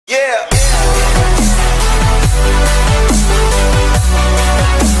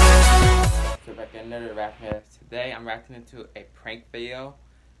reacting to a prank video.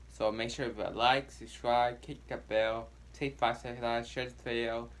 So make sure to like, subscribe, click the bell, take 5 seconds, share this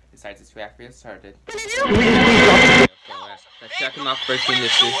video, and start this reaction started. Let's check him out first in the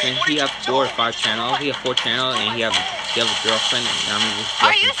description. He have 4 or 5 channels. He have 4 channels and he have a girlfriend. And I'm just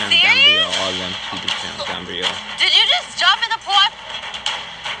Are you serious? Down below. All of them YouTube channels down below. Did you just jump in the pool?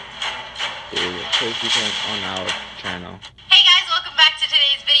 Dude, post on our channel. Hey guys, welcome back to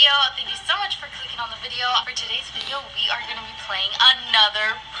today's video. Thank you so much for clicking on the video. For today's video, we are going to be playing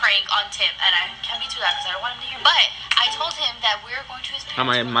another prank on Tim. And I can't be too loud because I don't want him to hear. But I told him that we're going to his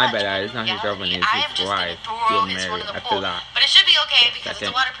parents. My bad, it's not his girlfriend, it's his wife. Getting married after that. But it should be okay because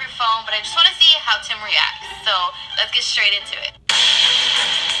it's a waterproof phone. But I just want to see how Tim reacts. So let's get straight into it.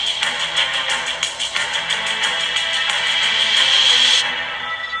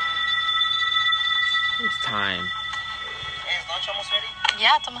 It's time. Hey, is lunch almost ready?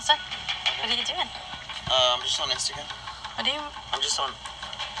 Yeah, it's almost done. What are you doing? I'm just on Instagram. What are you? I'm just on.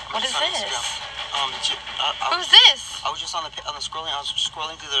 What is this? Instagram. Who's this? I was just on the scrolling. I was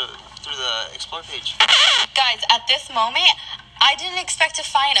scrolling through the explore page. Guys, at this moment, I didn't expect to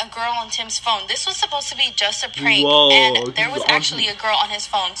find a girl on Tim's phone. This was supposed to be just a prank, and there was actually a girl on his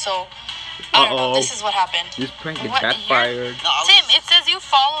phone. So I don't know. This is what happened. This prank is backfired. No, Tim, it says you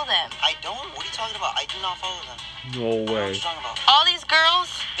follow them. I don't. What are you talking about? I do not follow them. No way. What are you talking about? All these girls.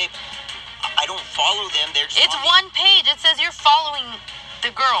 Babe, I don't follow them. They're just. It's one page. It says you're following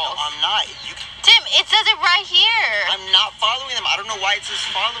the girls. No, I'm not. Tim, it says it right here. I'm not following them. I don't know why it says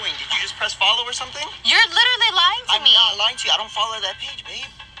following. Did you just press follow or something? You're literally lying to me. I'm not lying to you. I don't follow that page, babe.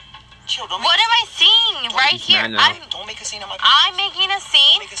 Chill. Don't. What am I seeing right here? Don't make a scene at my parents' I'm house. making a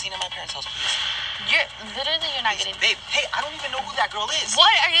scene. Don't make a scene at my parents' house, please. You're not Please, getting. Babe, hey, I don't even know who that girl is. What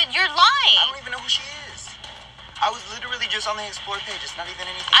are you? You're lying. I don't even know who she is. I was literally just on the explore page. It's not even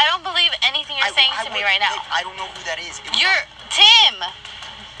anything. I don't believe anything you're saying to me right now. Babe, I don't know who that is. Tim.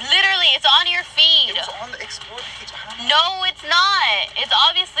 Literally, it's on your feed. It was on the explore page. I don't know. No, it's not. It's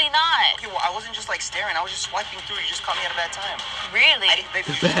obviously not. Okay, well, I wasn't just like staring. I was just swiping through. You just caught me at a bad time. Really? Babe,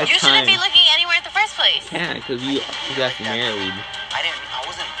 you shouldn't be looking anywhere at the first place. Yeah, because you got married. I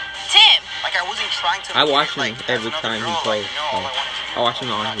wasn't. Tim. Like, I wasn't trying to. I watch him like, every time he posts. I watch him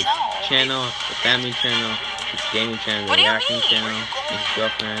on his channel, the family channel, his gaming channel, the reaction channel, his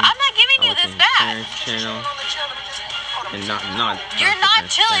girlfriend. I'm not giving you this back. Parents channel. And not. You're not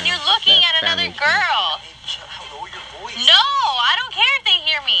chilling. You're looking at another girl. No, I don't care if they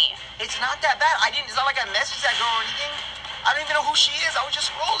hear me. It's not that bad. It's not like I messaged that girl or anything. I don't even know who she is. I was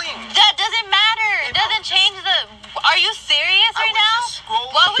just scrolling. That doesn't matter. It doesn't change the. Are you serious right now?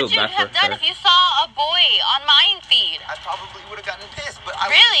 What would you have done if you saw a boy on my feed? I probably would have gotten pissed, but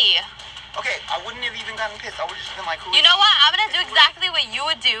really? Okay, I wouldn't have even gotten pissed. I would have just been like, who? You know what? I'm gonna do exactly what you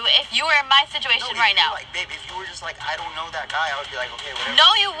would do if you were in my situation right now. Like, babe, if you were just like, I don't know that guy, I would be like, okay, whatever. No,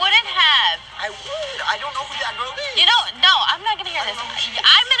 you wouldn't have. I would. I don't know who that girl is. You know, no, I'm not gonna hear this.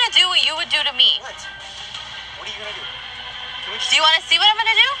 I'm gonna do what you would do to me. What? What are you gonna do? Do you want to see what I'm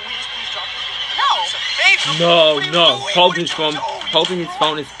gonna do? Can we just please drop this? No. Babe, No. Hoping his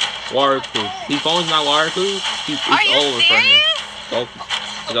phone is waterproof. His phone's not waterproof. It's over for him.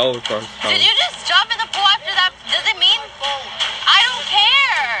 It's over for his phone. Did you just jump in the pool after that? Does it mean? I don't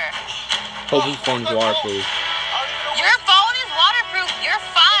care. Hope his phone's waterproof. Your phone is waterproof. You're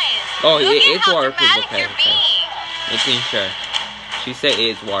fine. Oh, it's waterproof. Okay. You're being. Making sure. She said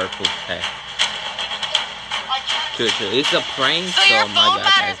it's waterproof. Okay. True. It's a prank, so your phone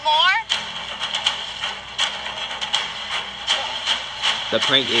matters more? The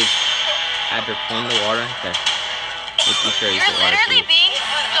prank is add your phone to water. Okay. Making sure it's waterproof. You're literally being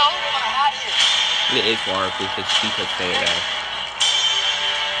so. It is waterproof. She could say that.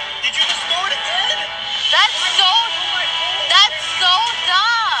 Did you just throw it again? That's so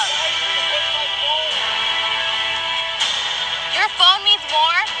dumb. Your phone means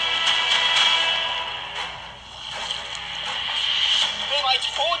more. Babe, I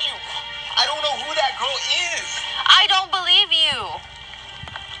told you. I don't know who that girl is. I don't believe you.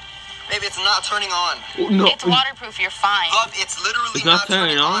 Babe, it's not turning on. No. It's waterproof. You're fine. Love, it's literally It's not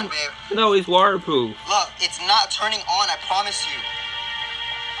turning on, babe. No, it's waterproof. Love, it's not turning on. I promise you.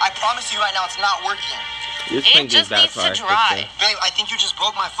 I promise you right now, it's not working. This it just needs to dry. Babe, I think you just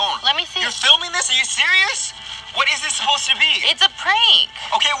broke my phone. Let me see. You're filming this? Are you serious? What is this supposed to be? It's a prank.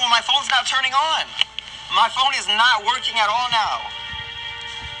 Okay, well, my phone's not turning on. My phone is not working at all now.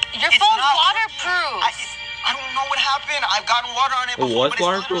 Your phone's waterproof. I don't know what happened. I've gotten water on it before, It was but it's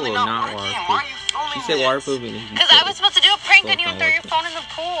waterproof or not not working. waterproof? Why are you filming She said this? waterproof. Because I was supposed to do a prank on you and throw your phone in the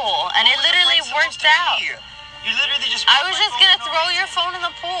pool, and it literally worked out. You literally just. I was just gonna throw your phone in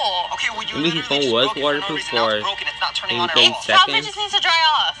the pool. Okay, well you Maybe his phone was waterproof for for broken. It's not turning on at maybe all. 8 Probably seconds just needs to dry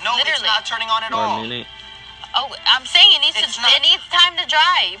off. No, literally. it's not turning on at or all. a minute. Oh, I'm saying it needs It's not- it needs time to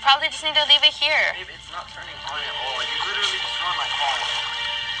dry. You probably just need to leave it here. Babe, it's not turning on at all. You literally just ruined my phone.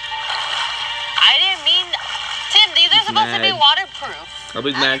 I didn't mean, Tim. These are He's supposed to be mad. waterproof. I'll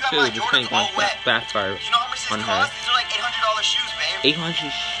be And mad you got too. my Just Jordans prank on all wet. backfire You know how much this on her. cost? These are like $800 shoes, babe.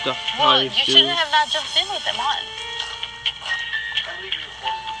 800 stuff. Well, you shoes. shouldn't have not jumped in with them on.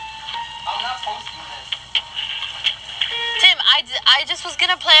 I'm not posting this. Tim, I just was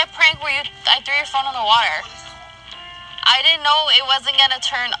gonna play a prank where I threw your phone in the water. I didn't know it wasn't gonna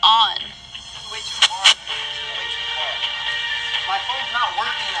turn on. Way too far. Way too far. My phone's not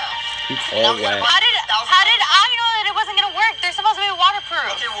working now. He's all wet. How did I know that it wasn't gonna work? They're supposed to be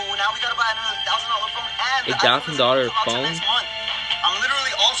waterproof. Okay, well now we gotta buy another $1,000 phone and A $1,000 phone? Next month. I'm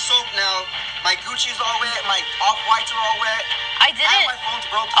literally all soaked now. My Gucci's all wet. My Off-Whites are all wet. I And didn't. my phone's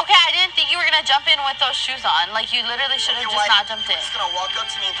broken. Okay, I didn't think you were gonna jump in with those shoes on. Like you literally should have Okay, just why- not jumped in. You're just gonna walk up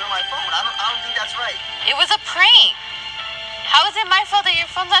to me and throw my phone. I don't think that's right. It was a prank. How is it my fault that your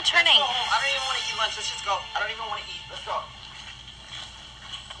phone's not turning? Let's go home. I don't even want to eat lunch. Let's just go. I don't even want to eat. Let's go.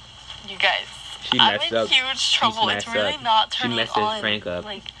 You guys, She I'm messed in up. huge trouble. It's messed really up. not She turning messed this on. prank up.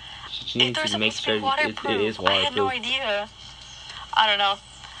 Like She needs they're to make supposed to be sure it waterproof. is I had no waterproof. idea. I don't know.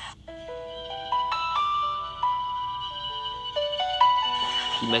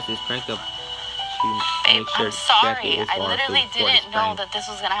 She messed this prank up. She Babe, made sure I'm sorry. exactly it's I literally waterproof for this didn't know prank. that this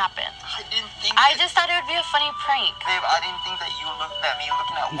was gonna happen. I didn't think. I just thought it would be a funny prank. Babe, I didn't think that you looked at me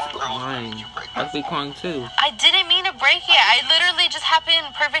looking at He's one girl. crying. You break I'd my be phone. crying too. I didn't mean to break it. I literally just happened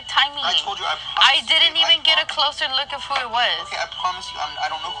perfect timing. I told you. I didn't even get a closer look of who it was. Okay, I promise you. I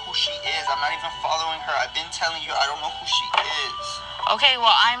don't know who she is. I'm not even following her. I've been telling you. I don't know who she is. Okay,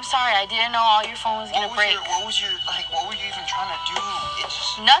 well, I'm sorry. I didn't know all your phone was gonna break. What was your what were you even trying to do? It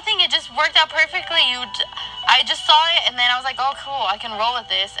just. Nothing. It just worked out perfectly. I just saw it, and then I was like, oh, cool. I can roll with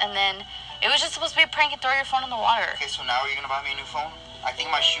this. And then it was just supposed to be a prank and throw your phone in the water. Okay, so now you're gonna buy me a new phone? I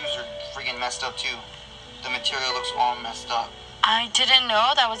think my shoes are freaking messed up too. The material looks all messed up. I didn't know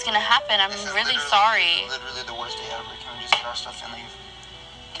that was gonna happen. I'm This is really literally- sorry. This is literally the worst day ever. Can we just get our stuff and leave?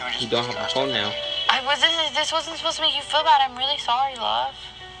 Can we just? You don't get have our a phone stuff now. This wasn't supposed to make you feel bad. I'm really sorry, love.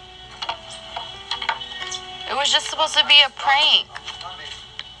 It was just supposed to be a prank.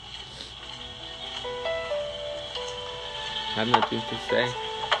 I have nothing to say.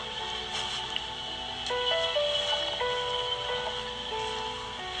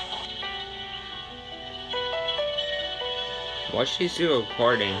 Why is she still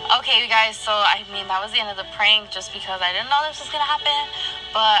recording? Okay, you guys, so I mean, that was the end of the prank just because I didn't know this was gonna happen.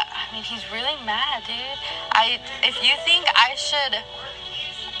 But, I mean, he's really mad, dude. If you think I should...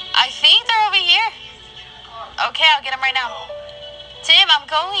 I think they're over here. Okay, I'll get him right now. Tim, I'm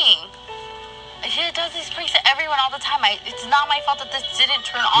going. He does these pranks to everyone all the time. It's not my fault that this didn't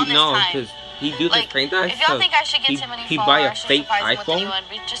turn on this No, time. because he do this Like, prank that if y'all think I should get Tim a new he phone, buy or a I should fake surprise him with a new iPhone one,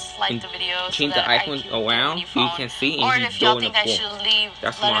 but just like and the video so change the that I iPhone can get a around new so you phone. can see Or and if he's y'all going think I to should pool. leave,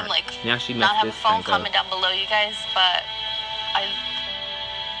 That's let smart. him like Now she not messed have a this phone. prank up. Comment down below, you guys. But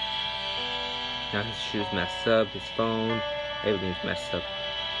Now his shoes messed up, his phone, everything's messed up.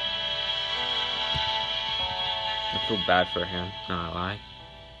 I feel bad for him, not gonna lie.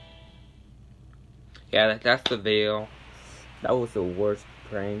 Yeah, that's the video. That was the worst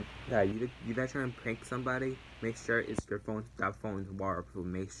prank. Yeah, you guys trying to prank somebody, make sure it's your phone. That phone is waterproof.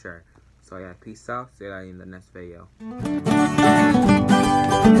 Make sure. So yeah, peace out. See you in the next video.